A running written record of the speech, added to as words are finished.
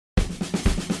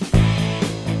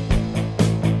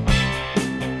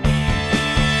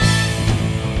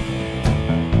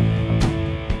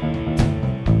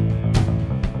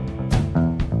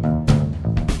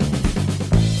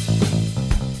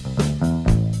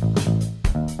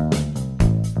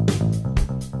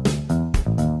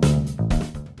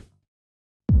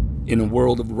In a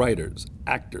world of writers,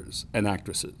 actors, and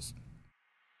actresses,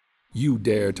 you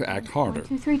dare to act harder. 1,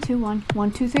 2, 3, 2, 1.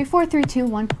 1, 2, 3, 4, 3, 2,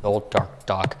 1. The old dark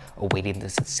dog awaiting the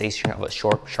sensation of a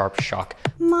short, sharp shock.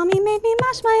 Mommy made me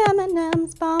mash my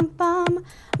M&Ms, bum bum.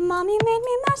 Mommy made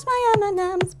me mash my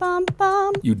M&Ms, bum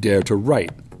bum. You dare to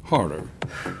write harder.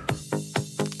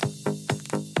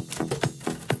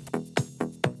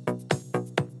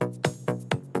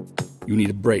 You need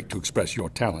a break to express your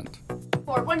talent.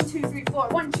 4, 1, 2, 3, 4.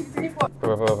 1, 2, 3, 4.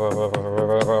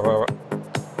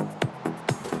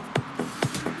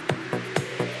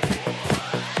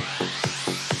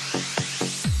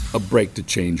 A break to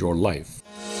change your life.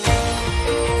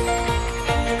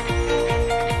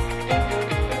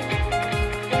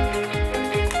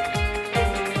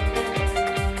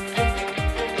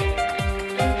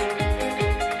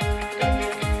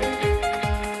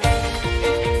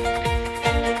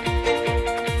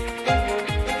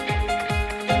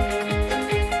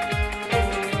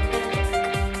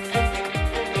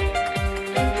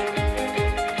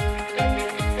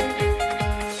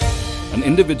 An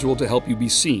individual to help you be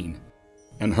seen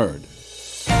and heard.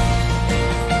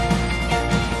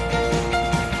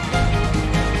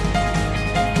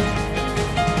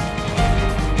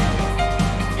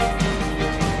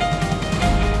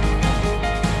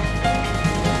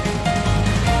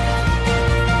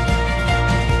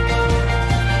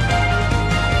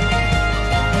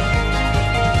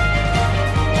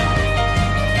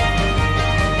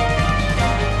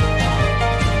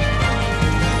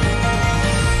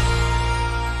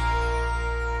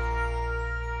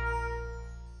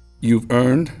 You've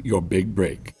earned your big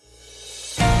break.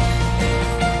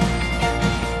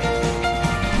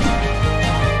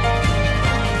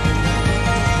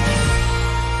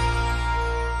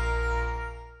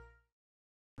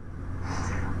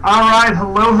 All right,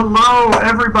 hello,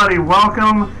 everybody.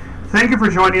 Welcome. Thank you for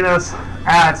joining us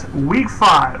at week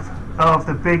 5 of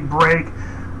the Big Break.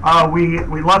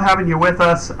 We love having you with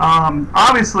us.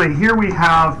 Obviously, here we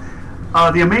have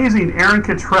the amazing Erin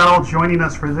Cottrell joining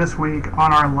us for this week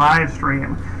on our live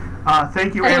stream.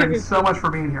 Thank you, Erin, so much for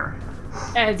being here.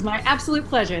 It's my absolute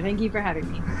pleasure. Thank you for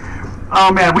having me. Oh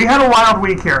man, we had a wild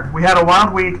week here. We had a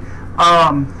wild week.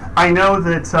 I know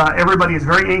that everybody is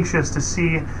very anxious to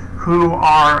see who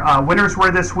our winners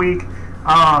were this week,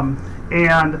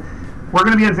 and we're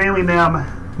going to be unveiling them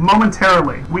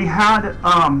momentarily. We had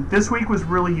this week was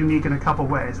really unique in a couple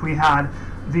ways. We had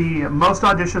the most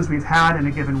auditions we've had in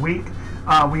a given week.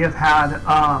 We had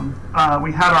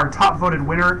our top voted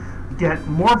winner get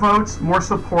more votes, more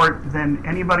support than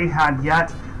anybody had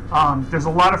yet. There's a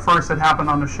lot of firsts that happened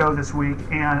on the show this week,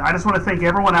 and I just want to thank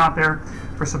everyone out there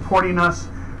for supporting us,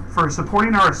 for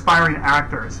supporting our aspiring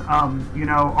actors. You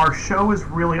know, our show is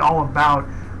really all about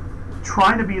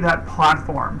trying to be that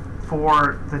platform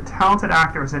for the talented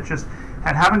actors that just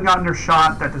haven't gotten their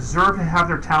shot, that deserve to have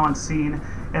their talent seen,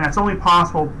 and it's only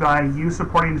possible by you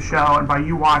supporting the show and by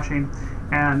you watching.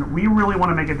 And we really want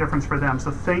to make a difference for them.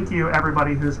 So thank you,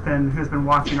 everybody who's been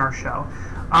watching our show.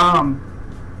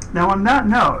 Now, on that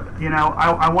note, you know,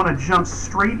 I want to jump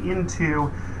straight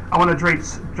into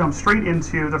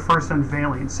the first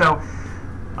unveiling. So,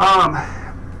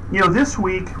 you know, this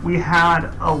week we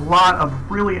had a lot of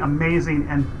really amazing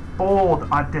and bold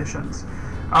auditions.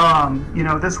 You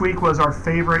know, this week was your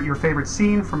favorite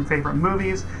scene from favorite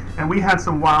movies, and we had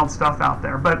some wild stuff out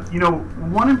there. But, you know,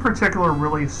 one in particular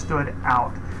really stood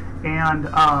out, and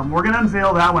we're going to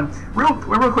unveil that one real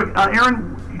quick.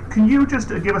 Erin, can you just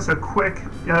give us a quick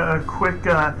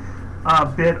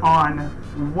bit on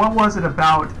what was it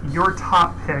about your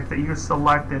top pick that you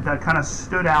selected that kind of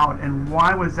stood out, and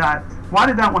why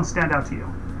did that one stand out to you?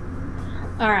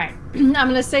 All right. I'm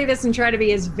going to say this and try to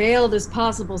be as veiled as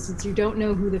possible since you don't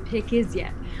know who the pick is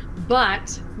yet.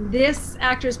 But this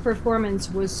actor's performance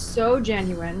was so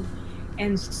genuine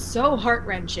and so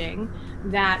heart-wrenching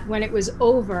that when it was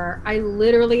over, I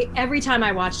literally, every time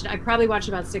I watched it, I probably watched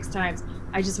it about 6 times,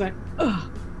 I just went, ugh,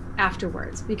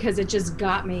 afterwards, because it just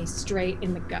got me straight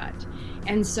in the gut.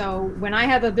 And so when I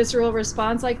have a visceral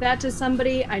response like that to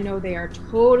somebody, I know they are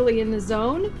totally in the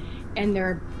zone and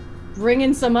they're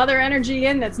bringing some other energy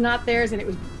in that's not theirs, and it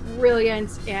was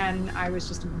brilliant, and I was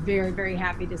just very, very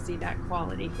happy to see that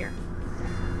quality here.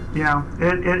 Yeah,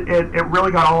 it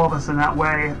really got all of us in that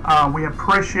way. We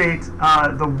appreciate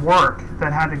the work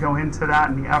that had to go into that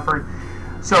and the effort.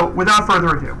 So without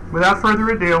further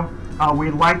ado,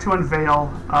 we'd like to unveil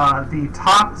the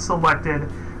top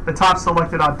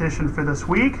selected audition for this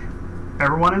week.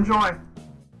 Everyone enjoy.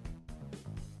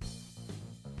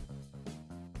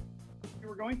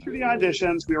 Going through the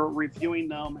auditions, we were reviewing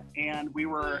them, and we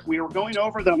were going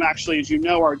over them. Actually, as you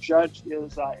know, our judge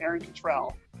is Erin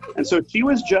Cottrell, And so she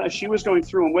was going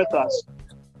through them with us,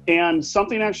 and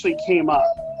something actually came up.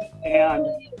 And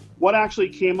what actually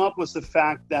came up was the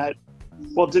fact that,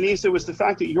 well, Denise, it was the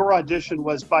fact that your audition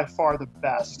was by far the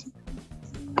best.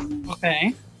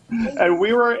 Okay.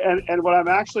 And and what I'm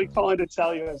actually calling to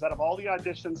tell you is, out of all the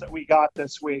auditions that we got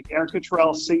this week, Erin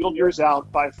Cottrell singled yours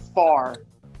out by far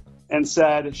and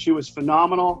said she was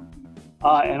phenomenal.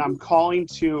 And I'm calling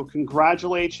to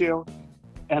congratulate you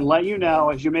and let you know,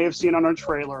 as you may have seen on our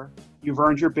trailer, you've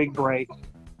earned your big break.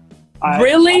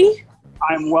 Really?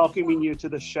 I'm welcoming you to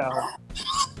the show.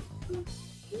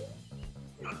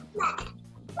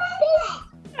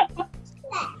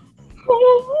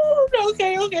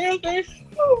 Okay.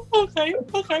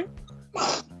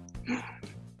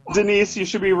 Denise, you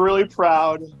should be really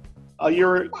proud.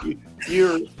 You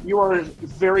are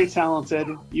very talented.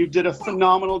 You did a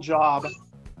phenomenal job.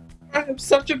 I'm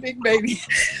such a big baby.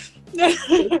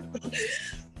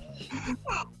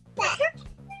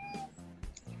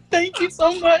 Thank you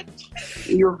so much.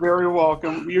 You're very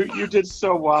welcome. You did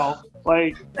so well.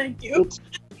 Like, thank you.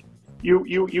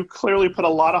 You clearly put a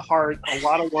lot of heart, a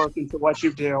lot of work into what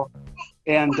you do,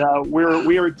 and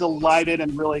we are delighted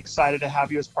and really excited to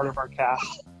have you as part of our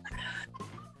cast.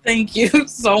 Thank you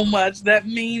so much. That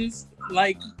means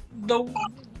like the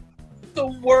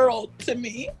world to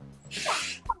me.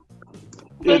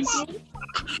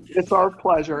 It's our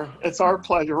pleasure. It's our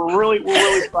pleasure. We're really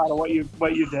proud of what you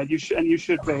did. You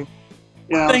should be.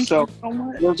 You know, Thank you so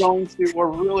much.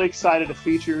 We're really excited to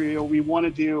feature you. We want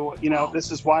to do,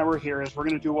 this is why we're here, is we're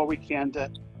going to do what we can to,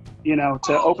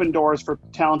 to open doors for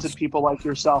talented people like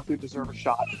yourself who deserve a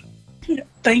shot.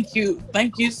 Thank you.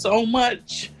 Thank you so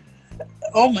much.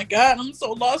 Oh my God, I'm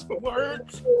so lost for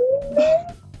words.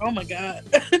 Oh my God.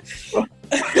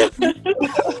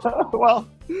 Well,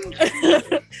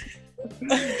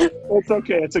 it's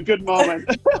okay. It's a good moment.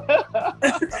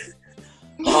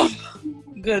 Oh,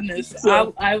 goodness.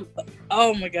 I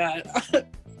oh my God.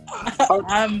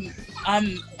 I'm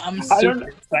super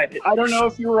excited. I don't know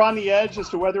if you were on the edge as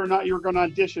to whether or not you were going to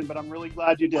audition, but I'm really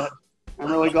glad you did.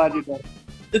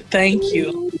 Thank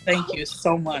you. Thank you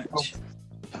so much.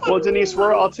 Well, Denise,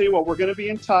 I'll tell you what, we're going to be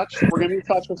in touch. We're going to be in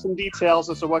touch with some details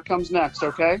as to what comes next,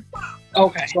 okay?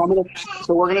 Okay. So I'm going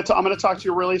to talk to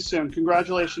you really soon.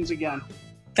 Congratulations again.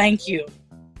 Thank you.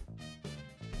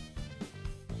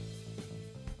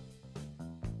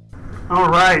 All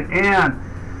right, and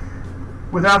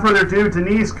without further ado,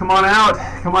 Denise, come on out.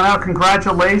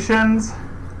 Congratulations.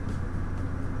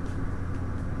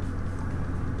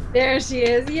 There she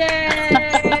is.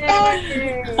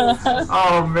 Yay!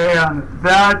 Oh man,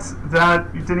 that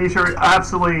Denise, you're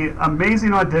absolutely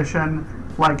amazing audition.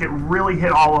 Like, it really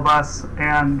hit all of us,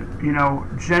 and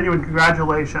genuine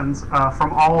congratulations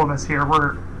from all of us here.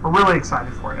 We're really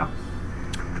excited for you.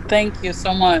 Thank you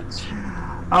so much.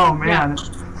 Oh man. Yeah.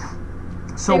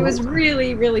 So it was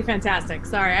really, really fantastic.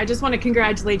 Sorry, I just want to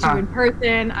congratulate you in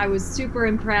person. I was super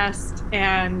impressed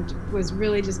and was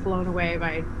really just blown away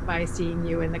by seeing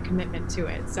you and the commitment to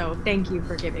it. So thank you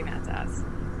for giving that to us.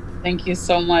 Thank you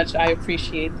so much. I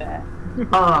appreciate that.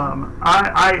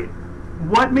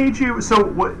 What made you?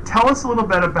 So tell us a little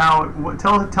bit about.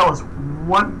 Tell us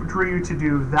what drew you to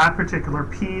do that particular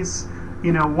piece.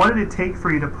 What did it take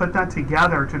for you to put that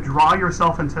together, to draw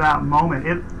yourself into that moment?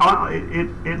 It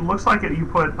looks like you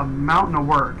put a mountain of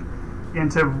work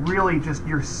into really just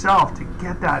yourself to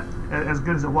get that as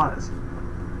good as it was.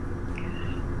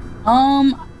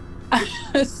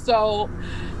 So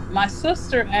my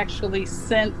sister actually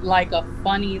sent like a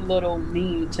funny little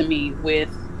meme to me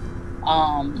with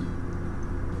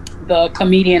the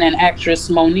comedian and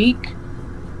actress Monique.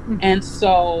 And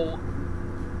so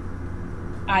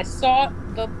I saw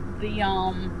the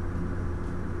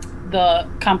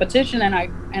competition, and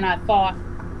I thought,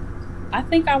 I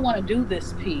think I want to do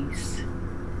this piece.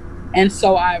 And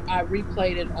so I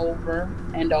replayed it over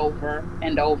and over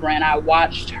and over, and I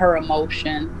watched her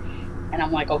emotion, and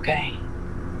I'm like, okay,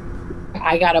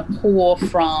 I gotta pull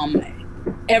from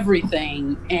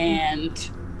everything and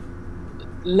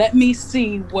let me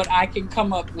see what I can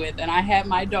come up with. And I had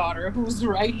my daughter, who's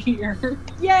right here.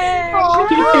 Yay!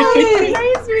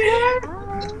 Hey,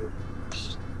 sweetheart.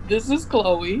 This is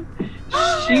Chloe.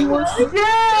 She was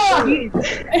another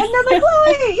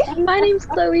Chloe. My name's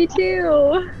Chloe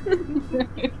too.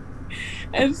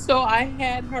 And so I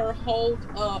had her hold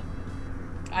up.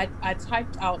 I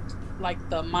typed out like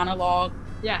the monologue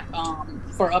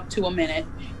for up to a minute,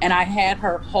 and I had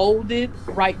her hold it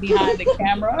right behind the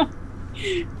camera.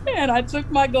 And I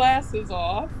took my glasses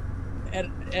off,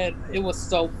 and it was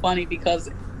so funny because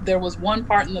there was one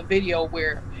part in the video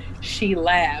where she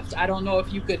laughed. I don't know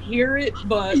if you could hear it,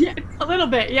 but Yeah, a little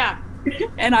bit, yeah.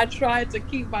 And I tried to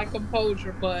keep my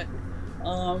composure, but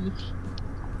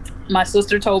my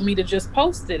sister told me to just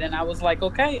post it, and I was like,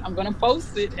 okay, I'm gonna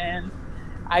post it. And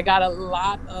I got a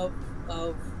lot of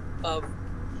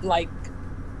like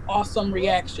awesome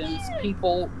reactions.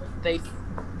 People,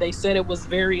 they said it was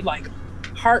very like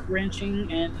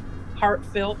heart-wrenching and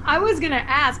heartfelt. I was gonna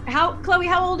ask, Chloe,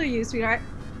 how old are you, sweetheart?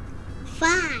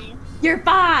 5. You're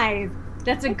 5.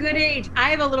 That's a good age. I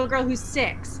have a little girl who's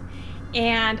 6.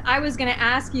 And I was gonna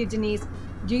ask you, Denise,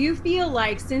 do you feel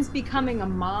like since becoming a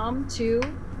mom too,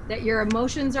 that your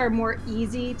emotions are more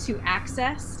easy to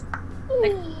access?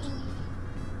 Like,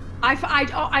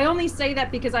 I only say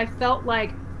that because I felt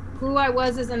like who I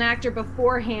was as an actor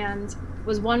beforehand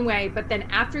was one way, but then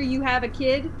after you have a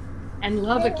kid and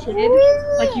love a kid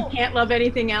like you can't love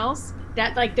anything else,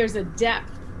 that like there's a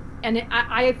depth, and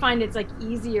I find it's like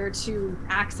easier to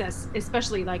access,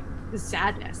 especially like the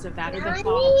sadness of that or the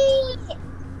fall. I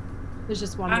was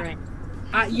just wondering.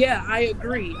 Yeah, I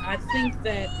agree. I think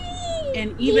that,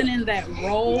 and even in that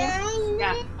role,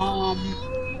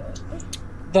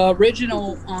 the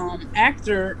original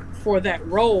actor for that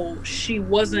role, she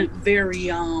wasn't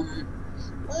very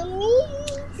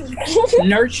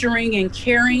nurturing and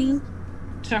caring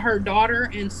to her daughter,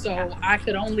 and so I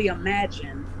could only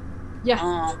imagine,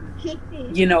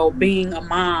 you know, being a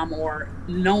mom or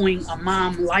knowing a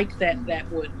mom like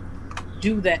that would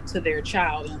do that to their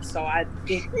child, and so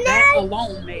that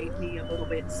alone made me a little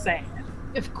bit sad.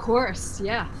 Of course,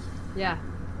 yeah.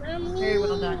 Very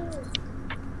well done.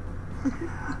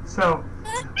 So,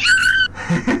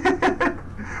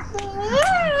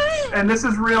 and this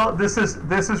is real. This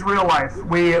is real life.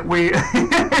 We in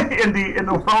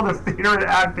the world of theater and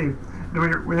acting.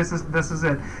 This is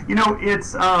it. You know,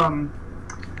 it's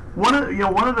one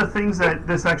of the things that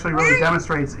this actually really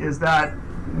demonstrates is that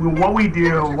what we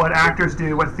do, what actors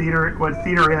do, what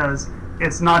theater is,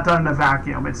 it's not done in a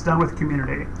vacuum. It's done with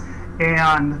community.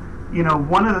 And you know,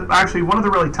 one of the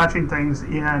really touching things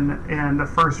in the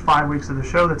first 5 weeks of the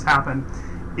show that's happened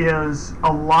is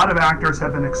a lot of actors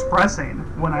have been expressing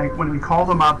when we call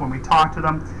them up, when we talk to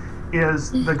them,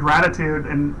 is the gratitude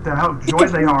and how joy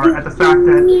they are at the fact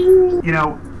that, you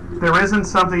know, there isn't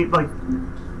something like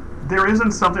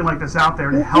this out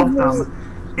there to help them,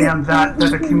 and that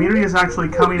the community is actually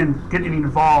coming and getting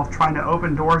involved, trying to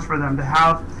open doors for them to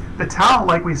have the talent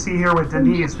like we see here with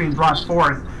Denise being brought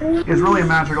forth is really a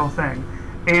magical thing.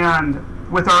 And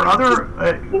with our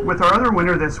other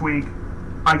winner this week,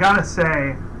 I gotta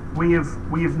say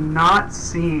we've not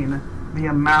seen the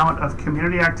amount of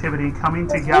community activity coming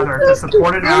together to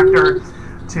support an actor,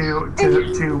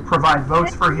 to provide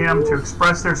votes for him, to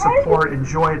express their support and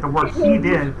joy at the work he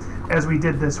did as we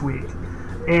did this week.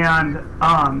 And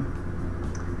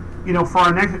you know, for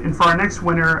our next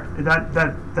winner,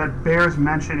 that bears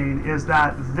mentioning is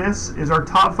that this is our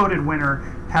top voted winner,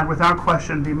 had without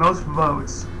question the most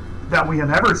votes that we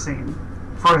have ever seen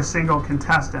for a single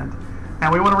contestant.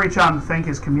 And we want to reach out and thank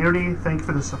his community, thank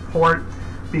for the support,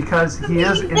 because he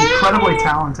is incredibly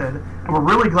talented, and we're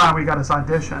really glad we got his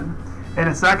audition. And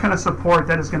it's that kind of support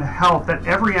that is going to help, that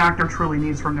every actor truly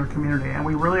needs from their community. And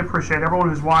we really appreciate everyone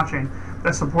who's watching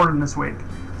that supported him this week.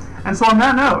 And so on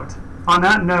that note,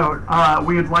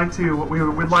 we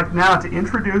would like now to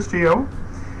introduce to you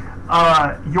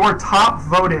your top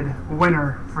voted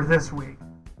winner for this week.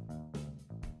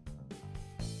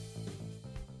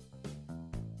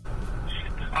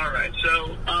 All right,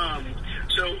 so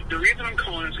the reason I'm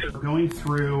calling is because we're going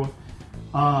through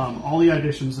all the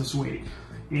auditions this week,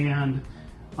 and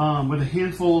with a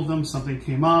handful of them, something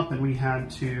came up, and we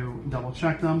had to double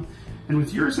check them. And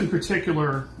with yours in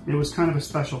particular, it was kind of a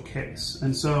special case.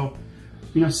 And so,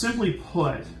 you know, simply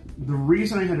put, the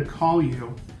reason I had to call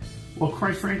you, well,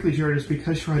 quite frankly, Jared, is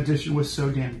because your audition was so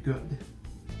damn good.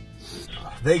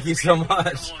 Thank you so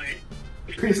much.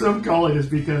 The reason I'm calling is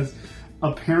because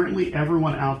apparently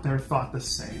everyone out there thought the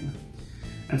same.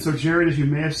 And so, Jared, as you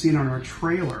may have seen on our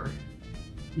trailer,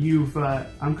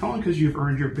 I'm calling because you've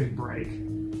earned your big break.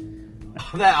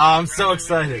 I'm so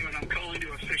excited. I'm calling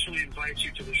to officially invite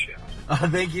you to the show.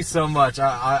 Thank you so much.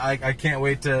 I can't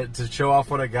wait to show off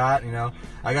what I got. You know,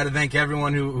 I got to thank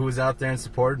everyone who was out there and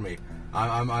supported me.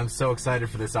 I'm so excited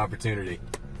for this opportunity.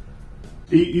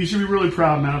 You should be really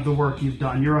proud, man, of the work you've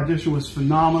done. Your audition was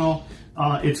phenomenal.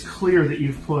 It's clear that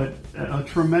you've put a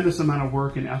tremendous amount of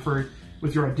work and effort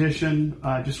with your audition,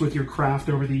 just with your craft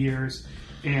over the years.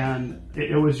 And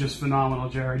it was just phenomenal,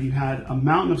 Jared. You had a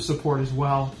mountain of support as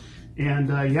well. And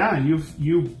yeah,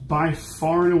 you by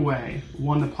far and away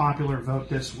won the popular vote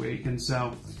this week. And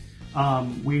so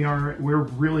we're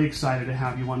really excited to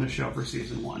have you on the show for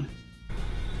season 1.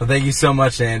 Well, thank you so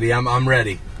much, Andy. I'm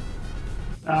ready.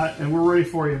 And we're ready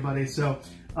for you, buddy. So,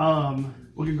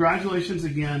 well, congratulations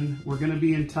again. We're going to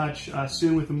be in touch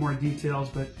soon with more details,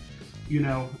 but you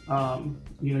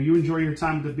enjoy your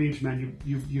time at the beach, man.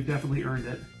 You've definitely earned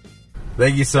it.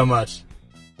 Thank you so much.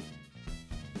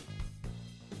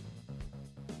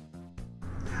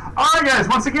 All right, guys.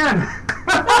 Once again,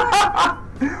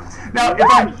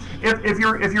 now if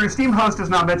your esteemed host has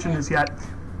not mentioned this yet,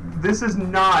 this is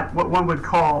not what one would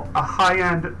call a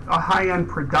high-end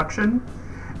production,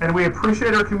 and we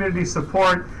appreciate our community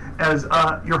support. As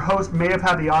your host may have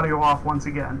had the audio off once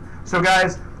again. So,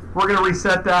 guys, we're going to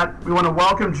reset that. We want to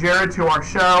welcome Jared to our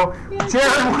show. Yes.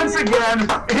 Jared, once again,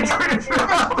 introduce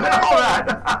yourself and all that.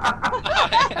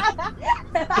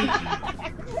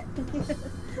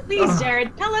 Please,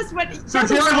 Jared, tell us what. So,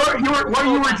 Jared, what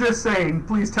you were just saying,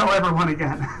 please tell everyone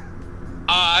again.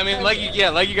 I mean, like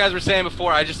you guys were saying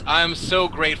before, I'm so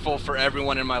grateful for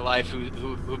everyone in my life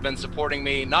who've been supporting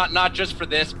me, not just for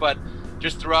this, but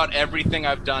just throughout everything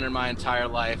I've done in my entire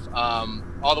life,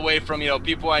 all the way from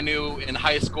people I knew in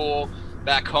high school,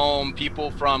 back home,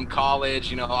 people from college,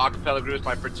 acapella groups,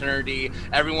 my fraternity,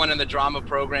 everyone in the drama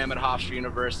program at Hofstra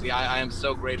University. I am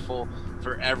so grateful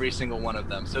for every single one of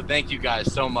them. So thank you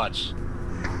guys so much.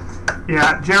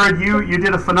 Yeah, Jared, you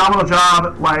did a phenomenal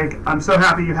job. Like, I'm so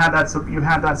happy you had that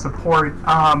support.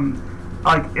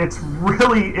 Like, it's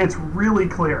really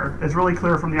clear. It's really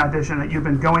clear from the audition that you've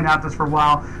been going at this for a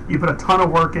while. You put a ton of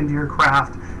work into your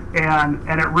craft, and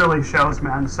it really shows,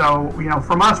 man. So,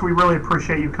 from us, we really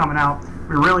appreciate you coming out.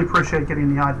 We really appreciate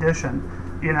getting the audition,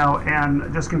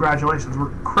 and just congratulations. We're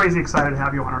crazy excited to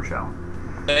have you on our show.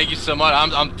 Thank you so much.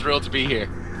 I'm thrilled to be here.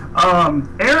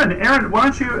 Erin, why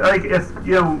don't you, like, if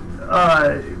you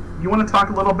want to talk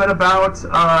a little bit about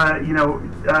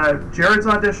Jared's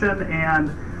audition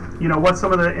and what's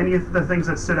some of any of the things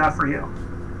that stood out for you?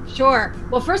 Sure.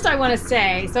 Well, first I want to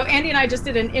say, so Andy and I just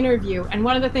did an interview, and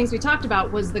one of the things we talked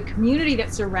about was the community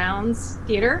that surrounds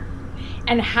theater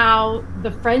and how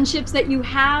the friendships that you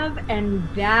have and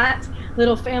that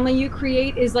little family you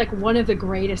create is like one of the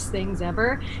greatest things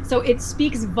ever. So it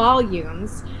speaks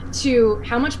volumes to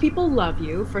how much people love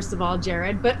you, first of all,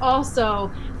 Jared, but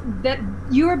also that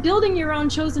you are building your own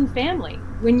chosen family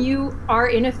when you are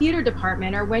in a theater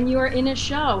department or when you are in a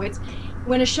show.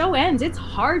 When a show ends, it's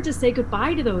hard to say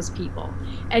goodbye to those people.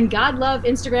 And God love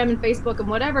Instagram and Facebook and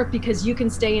whatever, because you can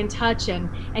stay in touch and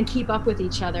keep up with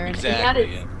each other.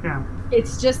 Exactly. And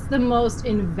it's just the most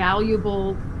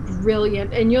invaluable,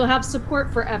 brilliant, and you'll have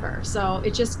support forever. So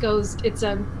it just goes, it's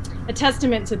a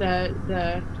testament to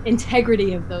the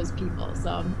integrity of those people.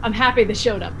 So I'm happy they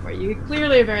showed up for you. You're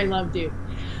clearly a very loved dude.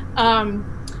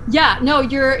 Yeah, no,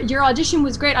 your audition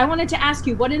was great. I wanted to ask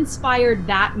you, what inspired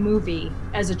that movie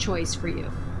as a choice for you?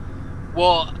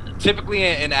 Well, typically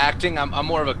in acting, I'm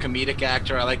more of a comedic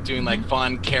actor. I like doing like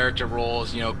fun character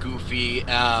roles, goofy. And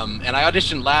I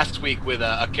auditioned last week with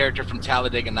a character from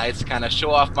Talladega Nights to kind of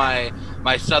show off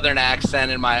my southern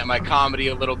accent and my comedy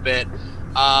a little bit.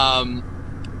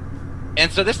 And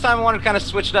so this time I wanted to kind of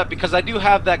switch it up because I do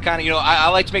have that kind of, I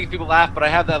like to make people laugh, but I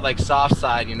have that like soft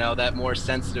side, that more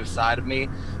sensitive side of me.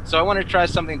 So I wanted to try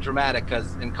something dramatic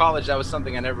because in college that was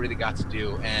something I never really got to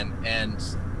do. And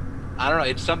I don't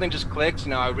know, something just clicked.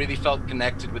 I really felt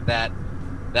connected with that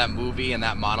movie and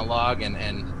that monologue,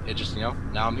 and it just, now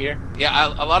I'm here. Yeah,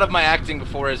 a lot of my acting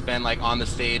before has been like on the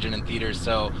stage and in theaters.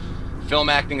 So film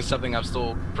acting is something I'm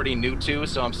still pretty new to.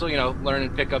 So I'm still, learning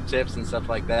to pick up tips and stuff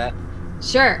like that.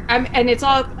 Sure. And it's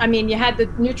all, you had the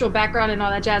neutral background and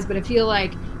all that jazz, but I feel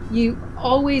like you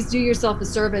always do yourself a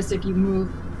service if you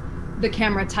move the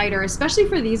camera tighter, especially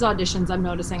for these auditions. I'm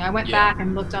noticing. I went back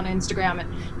and looked on Instagram,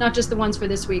 and not just the ones for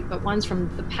this week, but ones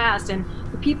from the past, and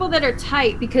the people that are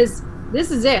tight, because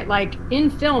this is it. Like in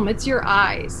film, it's your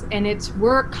eyes, and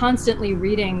we're constantly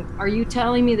reading, are you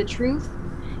telling me the truth?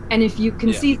 And if you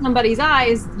can see somebody's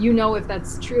eyes, if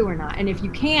that's true or not. And if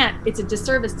you can't, it's a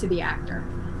disservice to the actor.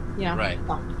 Right.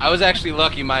 I was actually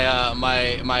lucky. My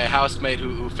housemate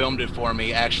who filmed it for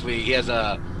me, actually, he has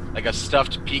a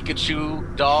stuffed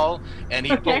Pikachu doll, and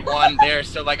he put one there,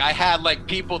 so like I had like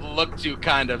people to look to,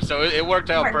 kind of. So it worked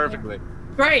out perfectly.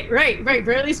 Right.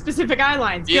 Really specific eye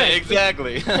lines. Yeah, good.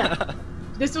 Exactly.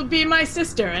 This will be my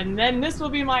sister, and then this will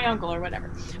be my uncle, or whatever.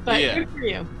 But good for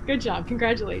you. Good job.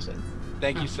 Congratulations.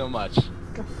 Thank you so much.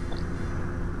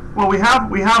 Well, we had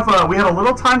a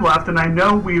little time left, and I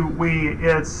know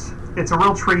it's a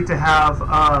real treat to have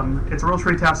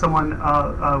someone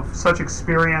of such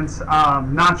experience,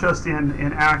 not just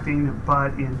in acting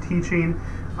but in teaching,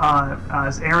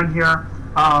 as Erin here.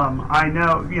 I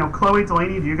know, Chloe,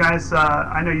 Delaney, do you guys,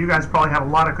 I know you guys probably have a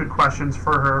lot of good questions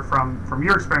for her from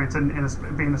your experience in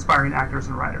being aspiring actors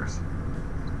and writers.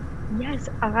 Yes,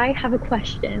 I have a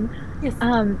question. Yes.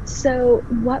 So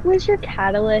what was your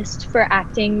catalyst for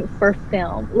acting for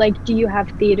film? Like, do you have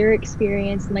theater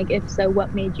experience? And like, if so,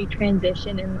 what made you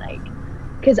transition? And like,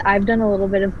 because I've done a little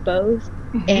bit of both,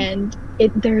 and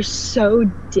they're so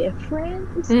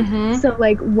different. So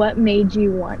like, what made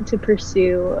you want to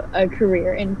pursue a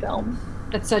career in film?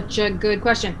 That's such a good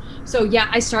question. So yeah,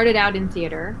 I started out in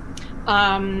theater.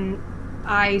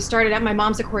 I started out, my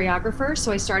mom's a choreographer,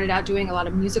 so I started out doing a lot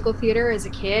of musical theater as a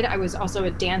kid. I was also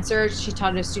a dancer. She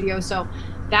taught at a studio. So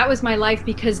that was my life,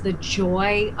 because the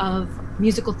joy of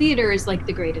musical theater is like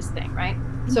the greatest thing, right?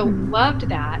 So loved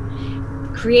that.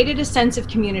 Created a sense of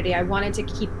community. I wanted to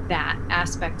keep that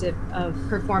aspect of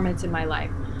performance in my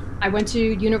life. I went to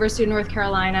University of North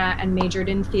Carolina and majored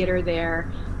in theater there.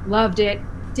 Loved it.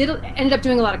 Ended up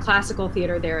doing a lot of classical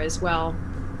theater there as well.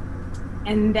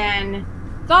 And then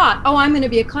thought, oh, I'm going to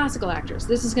be a classical actress.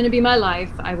 This is going to be my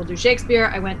life. I will do Shakespeare.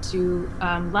 I went to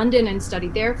London and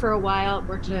studied there for a while.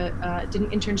 Did an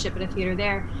internship at a theater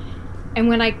there. And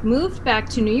when I moved back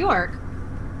to New York,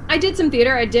 I did some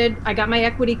theater. I got my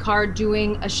equity card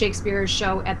doing a Shakespeare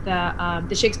show at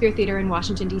the Shakespeare Theater in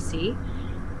Washington, D.C.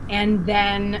 And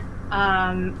then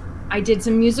I did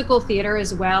some musical theater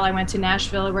as well. I went to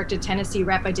Nashville. I worked at Tennessee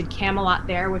Rep. I did Camelot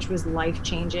there, which was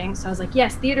life-changing. So I was like,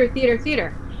 yes, theater, theater,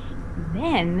 theater.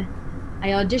 Then I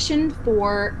auditioned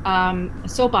for a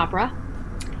soap opera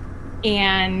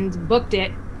and booked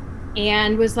it,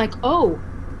 and was like, oh,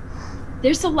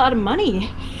 there's a lot of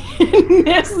money in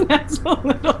this.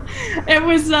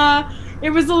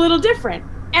 It was a little different.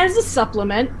 As a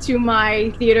supplement to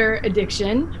my theater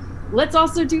addiction, let's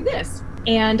also do this.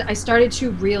 And I started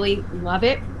to really love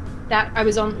it. That I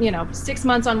was on, 6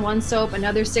 months on one soap,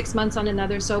 another 6 months on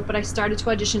another soap, but I started to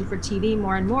audition for TV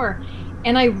more and more.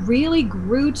 And I really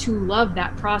grew to love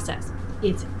that process.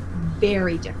 It's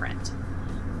very different.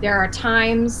 There are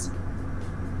times,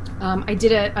 I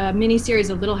did a mini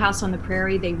series of Little House on the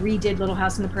Prairie. They redid Little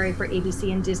House on the Prairie for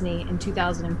ABC and Disney in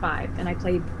 2005. And I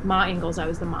played Ma Ingalls. I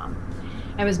was the mom.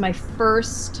 It was my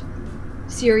first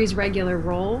series regular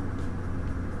role.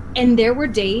 And there were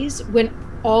days when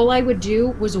all I would do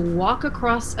was walk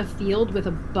across a field with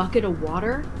a bucket of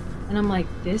water. And I'm like,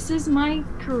 this is my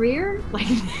career? Like,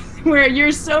 where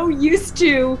you're so used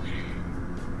to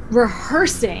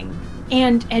rehearsing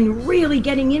and really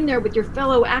getting in there with your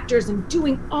fellow actors and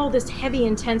doing all this heavy,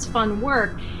 intense, fun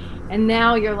work. And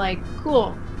now you're like,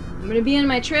 cool, I'm gonna be in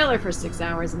my trailer for 6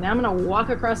 hours, and now I'm gonna walk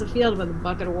across a field with a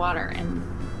bucket of water. And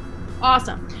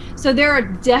awesome. So there are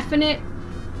definite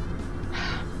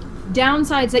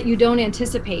downsides that you don't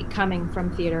anticipate coming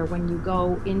from theater when you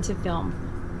go into film.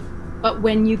 But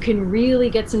when you can really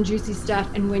get some juicy stuff,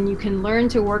 and when you can learn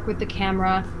to work with the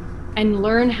camera and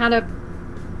learn how to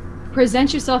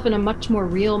present yourself in a much more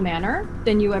real manner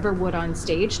than you ever would on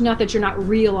stage. Not that you're not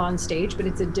real on stage, but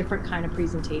it's a different kind of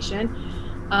presentation.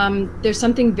 There's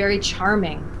something very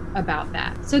charming about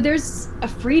that. So there's a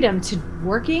freedom to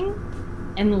working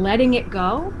and letting it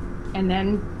go. And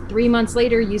then 3 months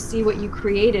later, you see what you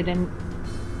created. And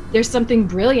there's something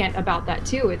brilliant about that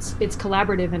too. It's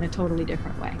collaborative in a totally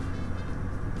different way.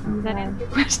 Does that answer your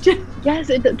question? Yes,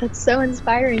 that's so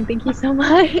inspiring. Thank you so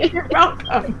much. You're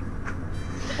welcome.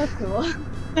 That's cool.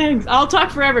 Thanks. I'll talk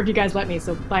forever if you guys let me,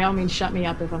 so by all means shut me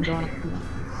up if I'm going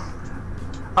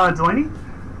on. Delaney?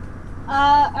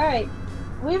 All right.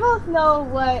 We both know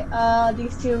what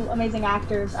these two amazing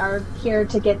actors are here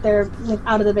to get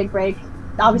out of the big break.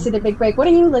 Obviously the big break. What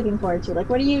are you looking forward to? Like,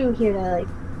 what are you here to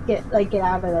get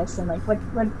out of this? And like,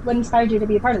 what inspired you to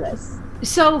be a part of this?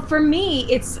 So for me,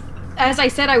 it's, as I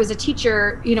said, I was a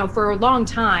teacher, for a long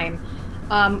time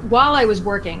while I was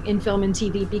working in film and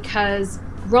TV, because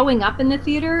growing up in the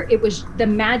theater, it was the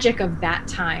magic of that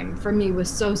time for me was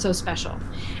so special.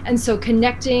 And so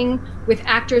connecting with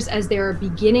actors as they're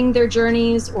beginning their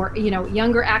journeys, or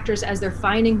younger actors as they're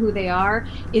finding who they are,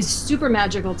 is super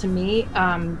magical to me.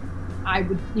 I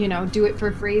would do it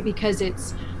for free, because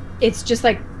it's just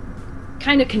like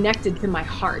kind of connected to my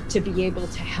heart to be able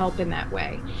to help in that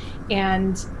way.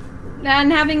 And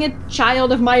having a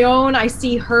child of my own, I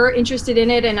see her interested in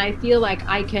it, and I feel like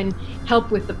I can help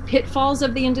with the pitfalls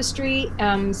of the industry,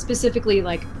 specifically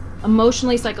like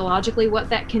emotionally, psychologically, what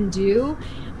that can do.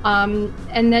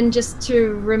 And then just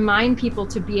to remind people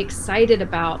to be excited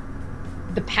about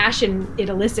the passion it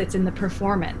elicits in the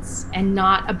performance, and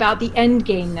not about the end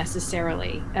game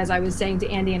necessarily. As I was saying to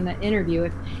Andy in the interview,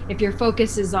 if your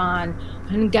focus is on,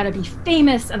 I'm gotta be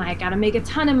famous and I gotta make a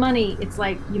ton of money, it's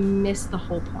like you miss the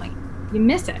whole point. you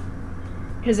miss it,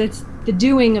 because it's the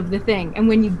doing of the thing. And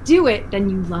when you do it, then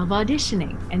you love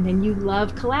auditioning, and then you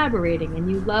love collaborating, and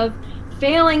you love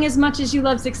failing as much as you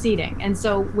love succeeding. And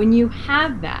so when you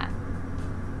have that,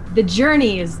 the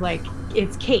journey is like,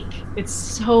 it's cake. It's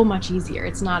so much easier.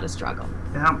 It's not a struggle.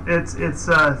 Yeah, it's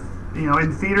you know,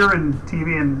 in theater and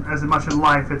TV and as much in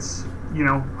life, it's, you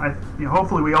know,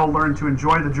 hopefully we all learn to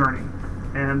enjoy the journey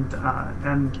and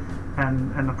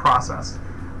the process.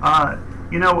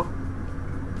 You know,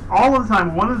 all of the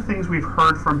time, one of the things we've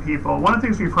heard from people, one of the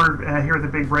things we've heard here at the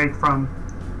Big Break from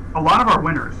a lot of our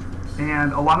winners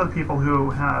and a lot of the people who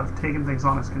have taken things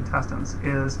on as contestants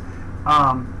is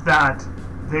that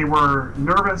they were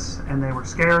nervous and they were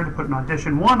scared to put an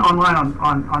audition, one online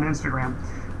on Instagram,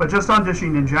 but just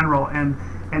auditioning in general, and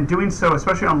doing so,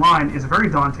 especially online, is a very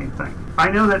daunting thing. I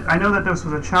know that this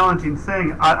was a challenging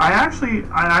thing. I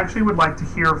actually would like to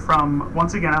hear from,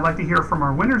 once again, I'd like to hear from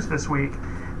our winners this week,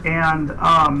 and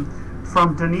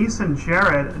from Denise and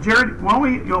Jared. Jared,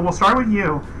 we'll start with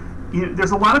you.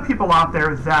 There's a lot of people out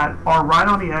there that are right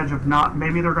on the edge of not,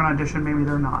 maybe they're going to audition, maybe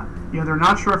they're not. You know, they're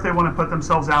not sure if they want to put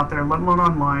themselves out there, let alone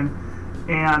online.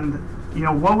 And, you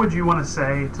know, what would you want to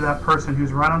say to that person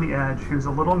who's right on the edge, who's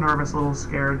a little nervous, a little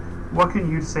scared? What can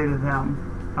you say to them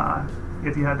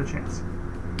if you had the chance?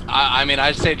 I mean,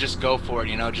 I'd say just go for it.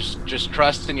 You know, just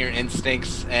trust in your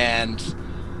instincts, and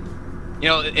you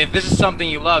know, if this is something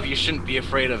you love, you shouldn't be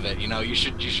afraid of it. You know, you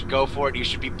should go for it. You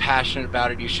should be passionate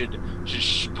about it. You should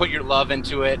put your love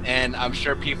into it, and I'm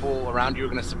sure people around you are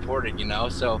going to support it. You know,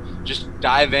 so just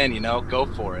dive in. You know, go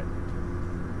for it.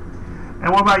 And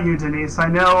what about you, Denise? I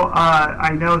know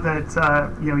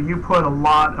that you know, you put a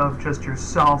lot of just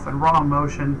yourself and raw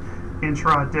emotion into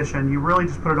your audition. You really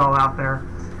just put it all out there.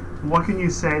 What can you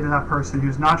say to that person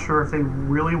who's not sure if they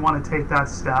really want to take that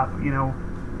step? You know,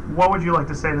 what would you like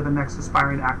to say to the next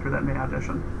aspiring actor that may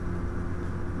audition?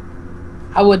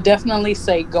 I would definitely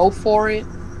say go for it,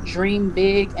 dream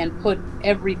big, and put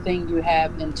everything you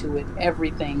have into it.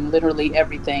 Everything, literally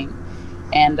everything.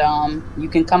 And you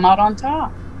can come out on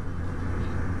top.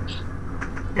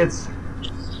 It's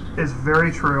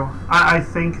very true. I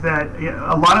think that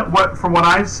a lot of from what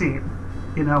I've seen,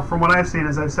 you know,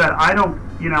 as I've said, I don't,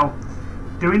 you know,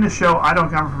 doing the show, I don't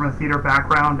come from a theater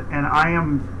background, and I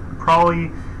am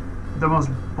probably the most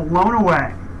blown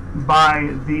away by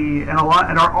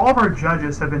all of our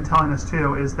judges have been telling us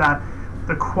too, is that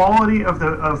the quality of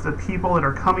the people that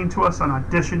are coming to us on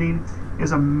auditioning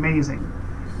is amazing.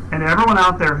 And everyone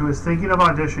out there who is thinking of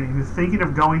auditioning, who's thinking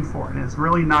of going for it, and is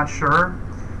really not sure,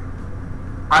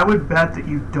 I would bet that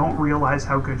you don't realize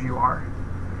how good you are.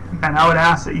 And I would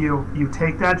ask that you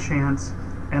take that chance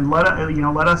and let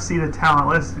us see the talent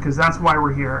list, because that's why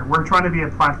we're here. We're trying to be a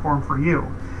platform for you.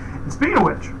 And speaking of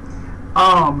which,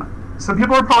 some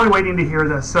people are probably waiting to hear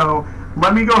this, so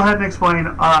let me go ahead and explain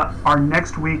our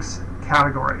next week's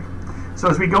category. So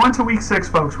as we go into week 6,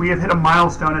 folks, we have hit a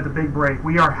milestone at the Big Break.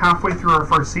 We are halfway through our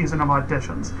first season of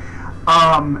auditions,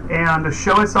 and the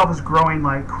show itself is growing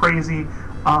like crazy.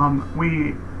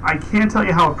 I can't tell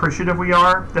you how appreciative we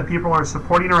are that people are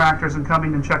supporting our actors and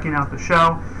coming and checking out the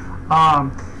show.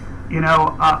 You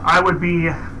know, I would be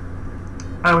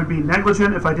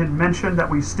negligent if I didn't mention that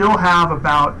we still have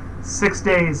about 6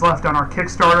 days left on our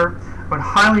Kickstarter. I would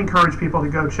highly encourage people to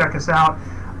go check us out.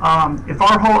 If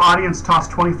our whole audience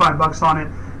tossed $25 on it,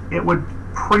 it would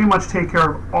pretty much take care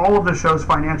of all of the show's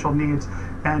financial needs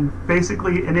and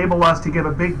basically enable us to give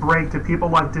a big break to people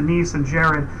like Denise and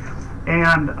Jared.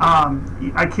 And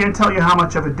I can't tell you how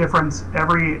much of a difference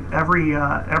every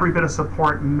bit of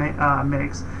support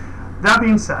makes. That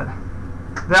being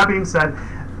said,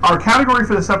 our category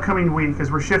for this upcoming week, as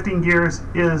we're shifting gears,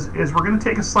 is we're going to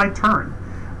take a slight turn.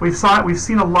 We've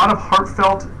seen a lot of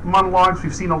heartfelt monologues.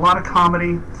 We've seen a lot of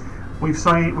comedy. We've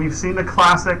seen the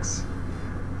classics.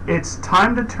 It's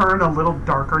time to turn a little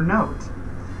darker note,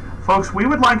 folks. We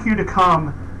would like you to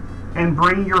come and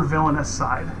bring your villainous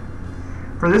side.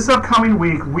 For this upcoming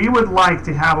week, we would like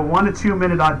to have a 1 to 2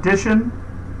 minute audition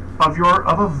of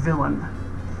a villain.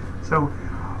 So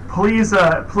please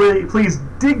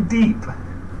dig deep,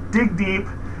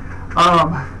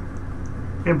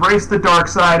 embrace the dark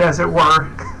side, as it were,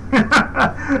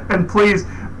 and please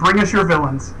bring us your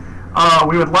villains.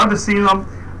 We would love to see them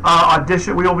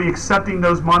audition. We will be accepting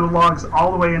those monologues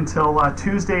all the way until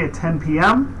Tuesday at 10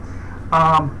 p.m.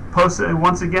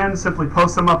 Once again, simply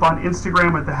post them up on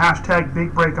Instagram with the hashtag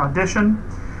BigBreakAudition.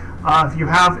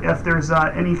 If there's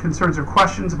any concerns or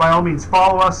questions, by all means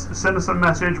follow us, send us a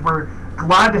message. We're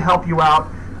glad to help you out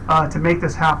to make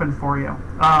this happen for you.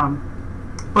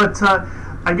 But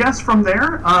I guess from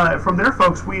there,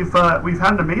 folks, we've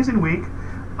had an amazing week.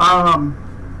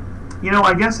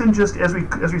 I guess in just as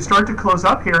we start to close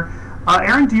up here,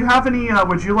 Erin, do you have any?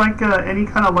 Would you like any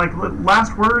kind of like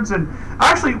last words? And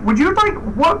actually, would you like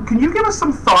what? Can you give us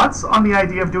some thoughts on the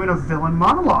idea of doing a villain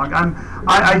monologue? I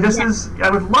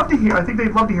would love to hear. I think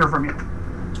they'd love to hear from you.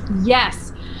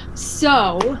 Yes.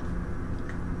 So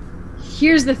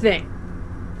here's the thing: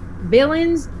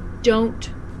 villains don't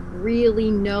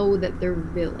really know that they're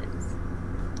villains.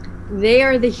 They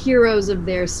are the heroes of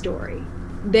their story.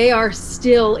 They are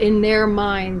still in their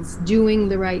minds doing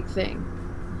the right thing.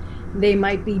 They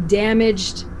might be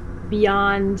damaged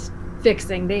beyond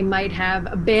fixing. They might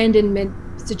have abandonment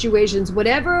situations.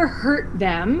 Whatever hurt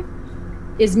them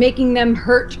is making them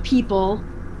hurt people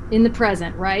in the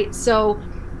present, right? So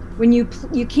when you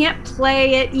can't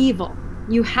play it evil.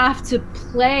 You have to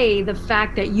play the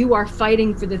fact that you are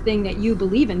fighting for the thing that you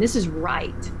believe in. This is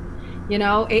right,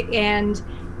 and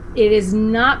it is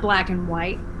not black and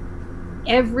white.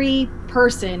 Every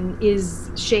person is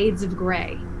shades of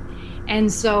gray.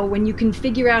 And so when you can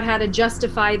figure out how to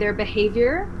justify their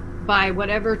behavior by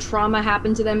whatever trauma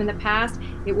happened to them in the past,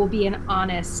 it will be an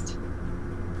honest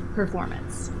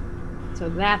performance. So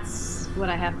that's what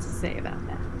I have to say about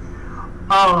that.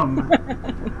 All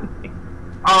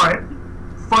right.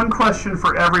 Fun question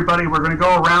for everybody. We're going to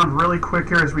go around really quick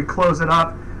here as we close it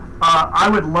up. I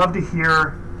would love to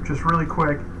hear, just really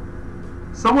quick,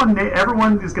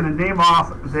 everyone is going to name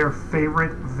off their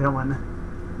favorite villain.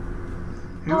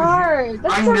 Hard.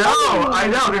 I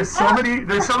know. There's so many.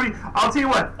 I'll tell you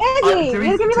what. Andy, you're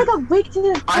giving me like a week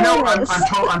to. I know.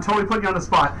 I'm totally putting you on the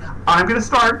spot. I'm going to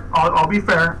start. I'll be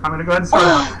fair. I'm going to go ahead and start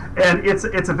out. And it's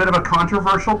a bit of a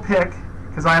controversial pick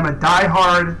because I am a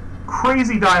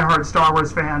crazy diehard Star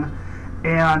Wars fan,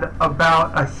 and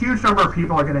about a huge number of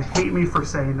people are going to hate me for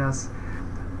saying this.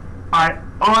 I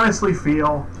honestly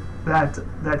feel that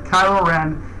Kylo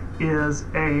Ren is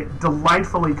a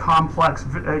delightfully complex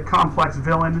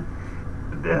villain,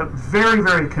 very,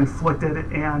 very conflicted,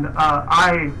 and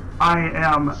I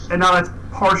am, and now that's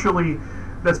partially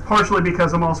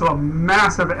because I'm also a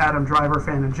massive Adam Driver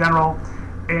fan in general,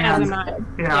 and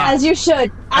as you should,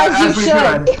 as you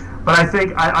should. But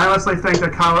I honestly think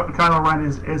that Kylo Ren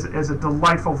is a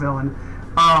delightful villain.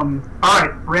 All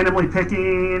right, randomly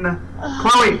picking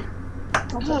Chloe.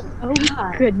 Oh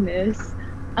my goodness.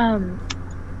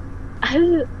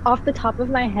 Off the top of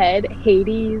my head,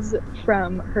 Hades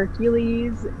from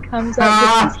Hercules comes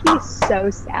up because he's so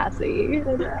sassy.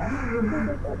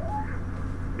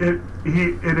 It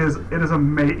is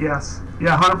amazing. Yes,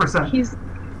 yeah, 100%.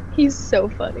 He's so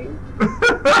funny.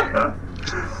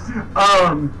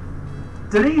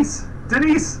 Denise,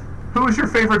 who is your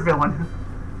favorite villain?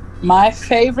 My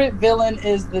favorite villain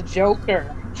is the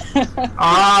Joker.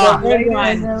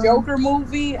 The Joker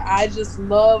movie, I just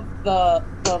love the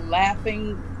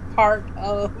laughing part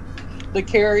of the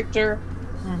character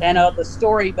and the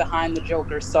story behind the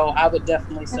Joker. So I would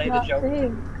definitely say the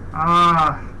Joker.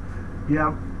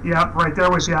 Yep, right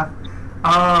there with you.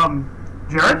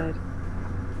 Jared?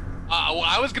 Well,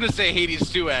 I was gonna say Hades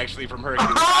too, actually, from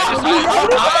Hercules.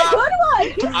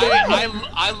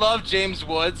 I love James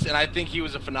Woods, and I think he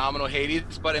was a phenomenal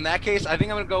Hades. But in that case, I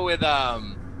think I'm gonna go with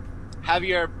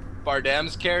Javier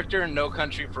Bardem's character in No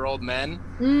Country for Old Men.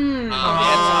 Yeah.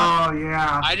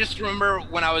 I just remember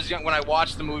when I was young, when I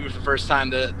watched the movie for the first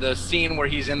time, the scene where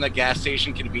he's in the gas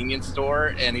station convenience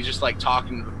store and he's just like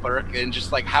talking to the clerk, and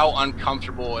just like how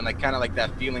uncomfortable and like kind of like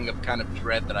that feeling of kind of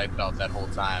dread that I felt that whole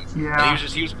time. Yeah. And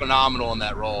he was phenomenal in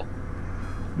that role.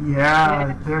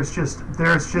 Yeah. There's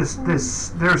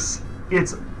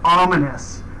it's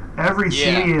ominous. Every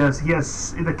scene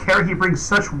he brings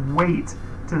such weight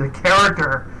to the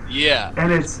character. Yeah.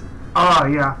 And it's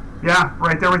yeah,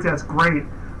 right there with you. That's great.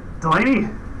 Delaney?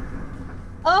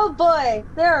 Oh boy,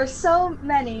 there are so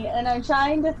many, and I'm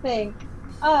trying to think.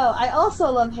 Oh, I also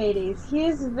love Hades.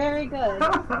 He's very good.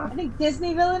 I think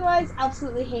Disney villain-wise,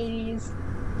 absolutely Hades.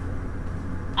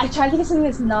 I try to think of something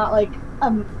that's not like a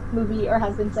movie or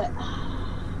has been set.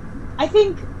 I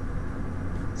think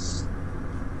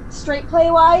straight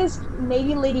play-wise,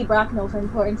 maybe Lady Bracknell for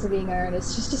Importance of Being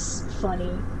Earnest. She's just funny.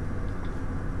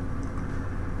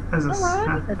 As a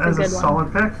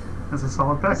solid pick.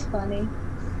 That's funny.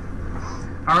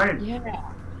 All right. Yeah.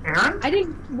 Erin? I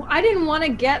didn't want to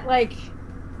get like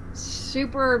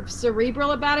super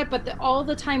cerebral about it, but all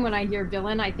the time when I hear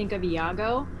villain, I think of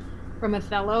Iago from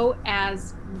Othello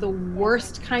as the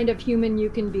worst kind of human you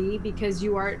can be, because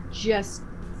you are just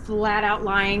flat out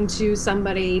lying to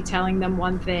somebody, telling them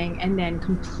one thing, and then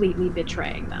completely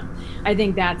betraying them. I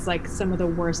think that's like some of the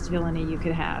worst villainy you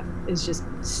could have, is just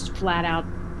flat out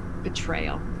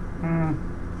betrayal.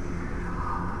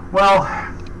 Well,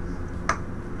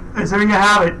 So there you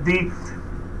have it. The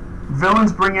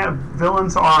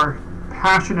villains are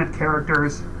passionate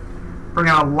characters, bring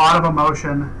out a lot of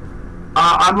emotion.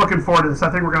 I'm looking forward to this. I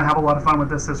think we're going to have a lot of fun with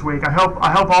this week. I hope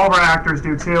all of our actors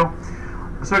do too.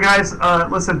 So guys,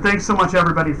 listen, thanks so much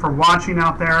everybody for watching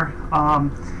out there.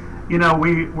 You know,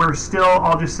 we're still,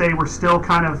 I'll just say,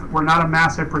 we're not a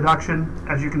massive production,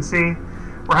 as you can see.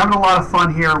 We're having a lot of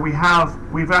fun here. We've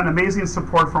gotten amazing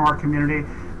support from our community,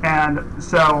 and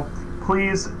so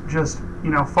please just, you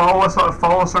know, follow us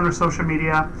on our social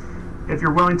media. If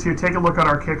you're willing to, take a look at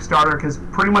our Kickstarter, because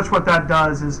pretty much what that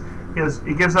does is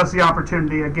it gives us the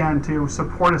opportunity again to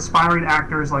support aspiring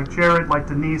actors like Jared, like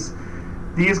Denise.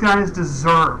 These guys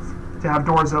deserve to have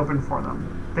doors open for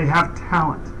them. They have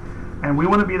talent, and we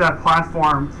want to be that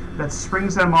platform that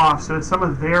springs them off so that some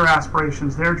of their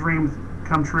aspirations, their dreams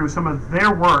come true, some of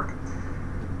their work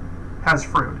has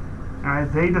fruit. All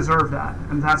right, they deserve that,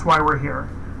 and that's why we're here.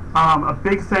 A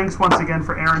big thanks once again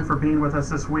for Erin for being with us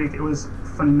this week. It was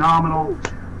phenomenal.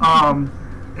 And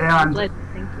Thank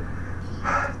you.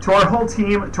 to our whole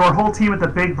team at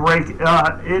the Big Break, you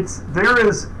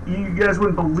guys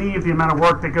wouldn't believe the amount of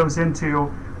work that goes into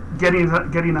getting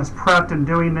us prepped and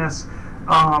doing this.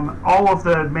 All of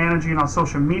the managing on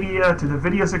social media, to the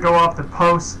videos that go up, the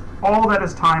posts, all that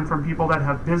is time from people that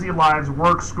have busy lives,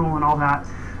 work, school, and all that.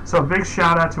 So a big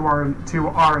shout out to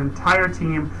our entire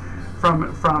team,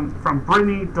 from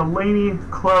Brittany, Delaney,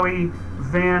 Chloe,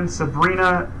 Van,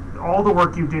 Sabrina. All the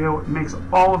work you do makes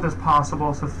all of this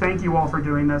possible. So thank you all for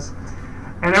doing this.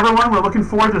 And everyone, we're looking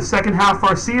forward to the second half of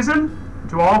our season.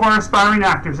 To all of our aspiring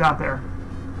actors out there,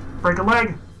 break a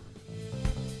leg.